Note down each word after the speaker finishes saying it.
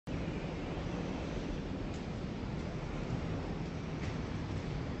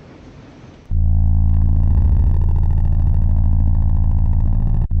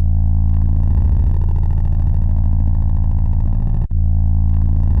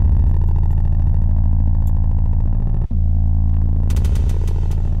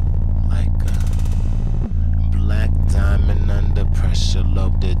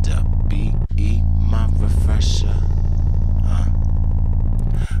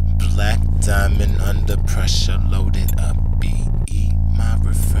diamond under pressure, loaded up. BE, my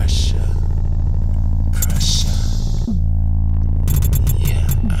refresher. Pressure. Yeah,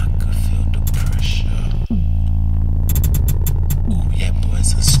 I could feel the pressure. Ooh, yeah,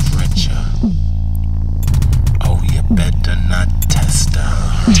 boy's a stretcher. Oh, you better not test her.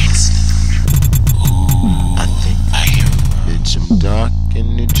 Ooh, I think I hear her. Bitch, I'm dark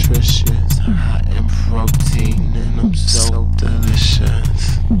and nutritious, hot and protein, and I'm so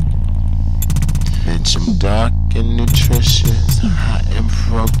delicious. Bitch, I'm dark and nutritious, hot and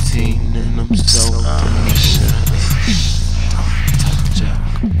protein, and I'm so delicious. Touch up.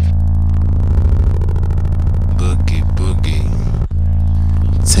 Boogie, boogie.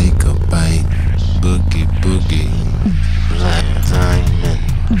 Take a bite. Boogie, boogie. Black diamond.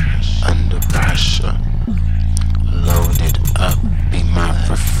 Under pressure. Loaded up. Be my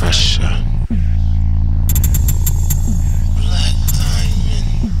refresher. Black diamond.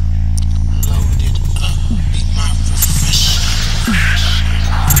 Loaded up. Be my refresher.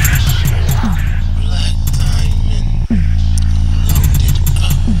 Black diamond. Loaded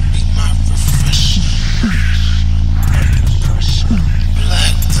up. Be my refresher. Under pressure.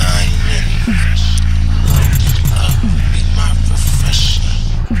 Black diamond. Loaded up. Be my refresher.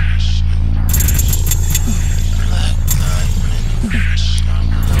 Black diamond.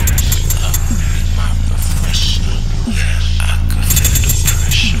 Loaded up. Be my refresher. Yeah, I could feel the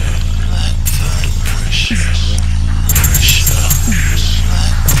pressure. Black diamond. Pressure. Pressure.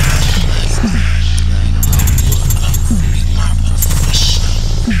 Black diamond. Loaded up. Be my refresher.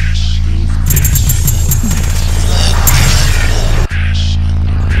 Black diamond.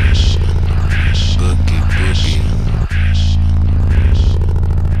 Boogie, boogie.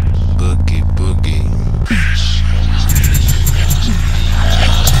 Boogie, boogie.